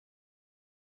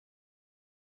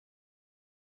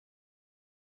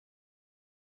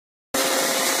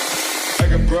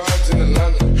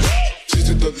Atlanta. Just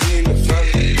to throw me in the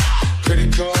family.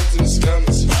 Credit cards and the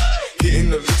scammers. Hitting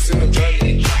the licks in the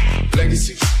van.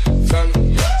 Legacy,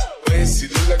 family. Wait and see,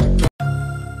 look like a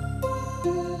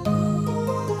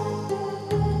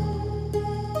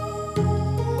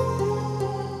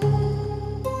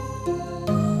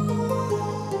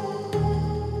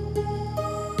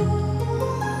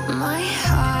My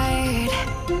heart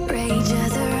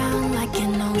rages around like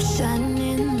an ocean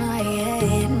in my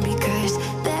head, because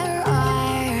there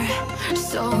are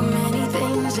so many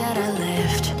things that I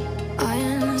left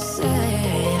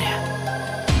unsaid.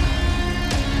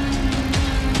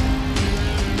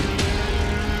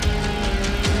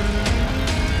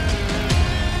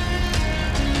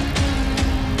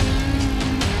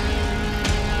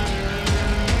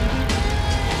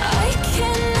 I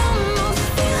can almost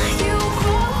feel you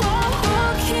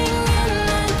walking in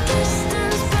the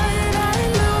distance, but I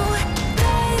know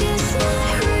that is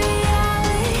not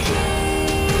reality.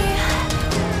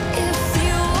 If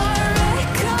you are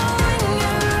echoing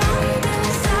around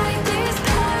inside these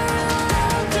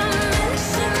parallel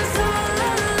dimensions all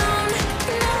alone,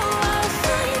 know I'll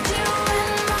find you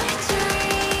in my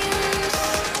dreams.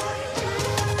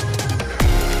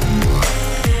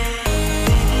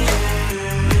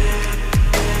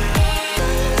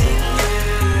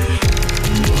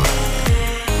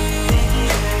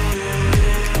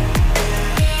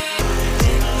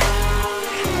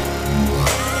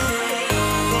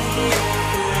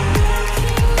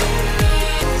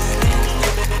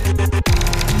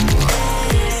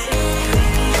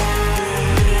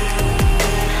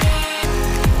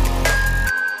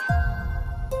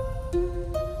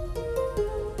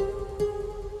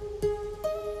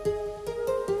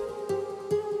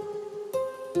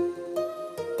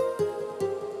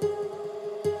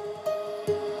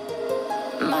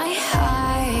 My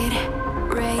heart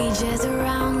rages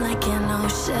around like an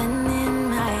ocean in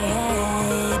my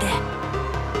head.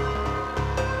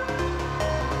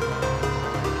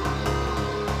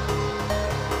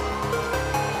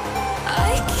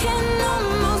 I can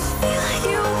almost feel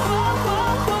you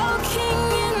walking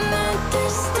in the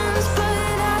distance,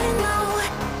 but I know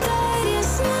that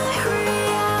is not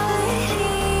reality.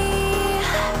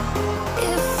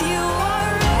 If you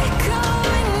are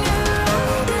echoing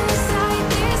around inside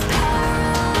these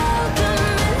parallel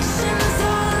dimensions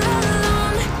all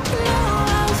alone, know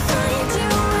I'll find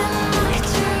you in my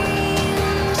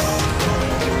dreams.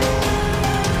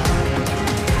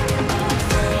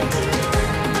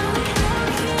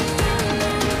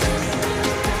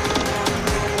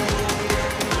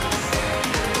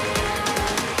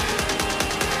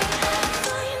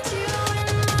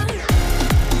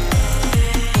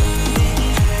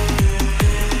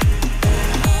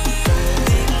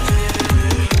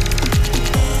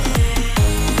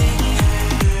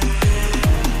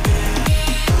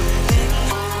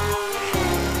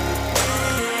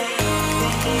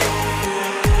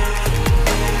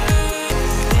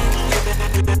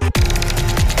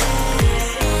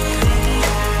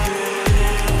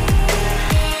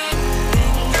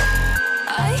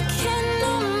 I can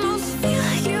almost feel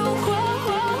you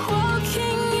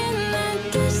walking in the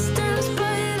distance,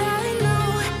 but I know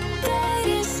that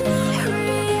is not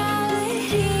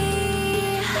reality.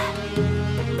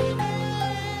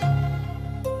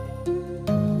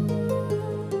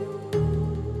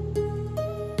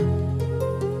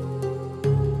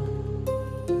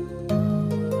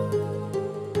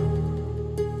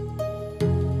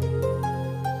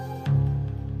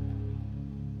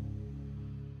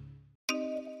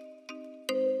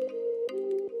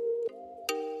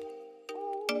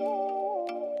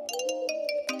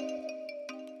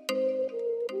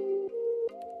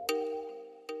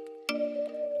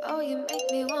 Oh, you make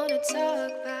me wanna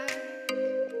talk back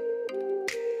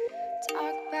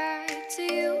to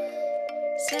you.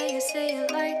 Say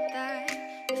it like that.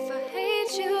 If I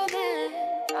hate you, then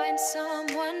find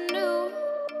someone new.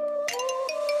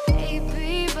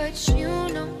 Baby, but you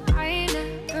know I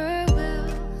never will.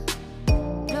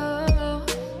 No,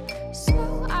 so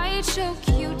I choke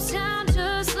you down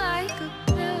just like a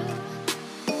pill.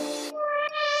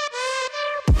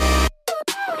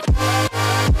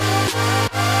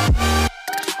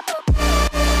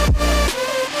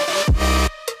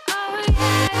 Oh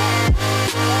yeah,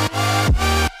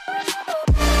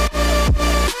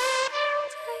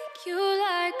 take you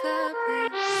like a pill.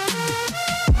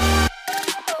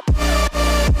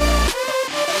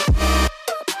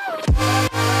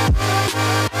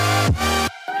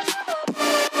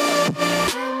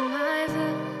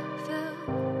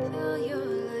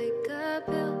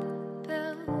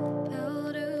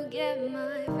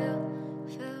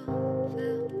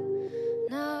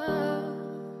 No,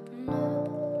 no.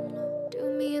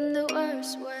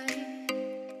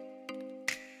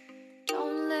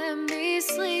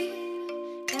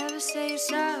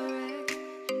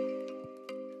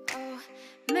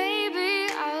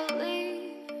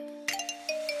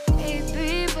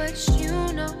 but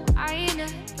you know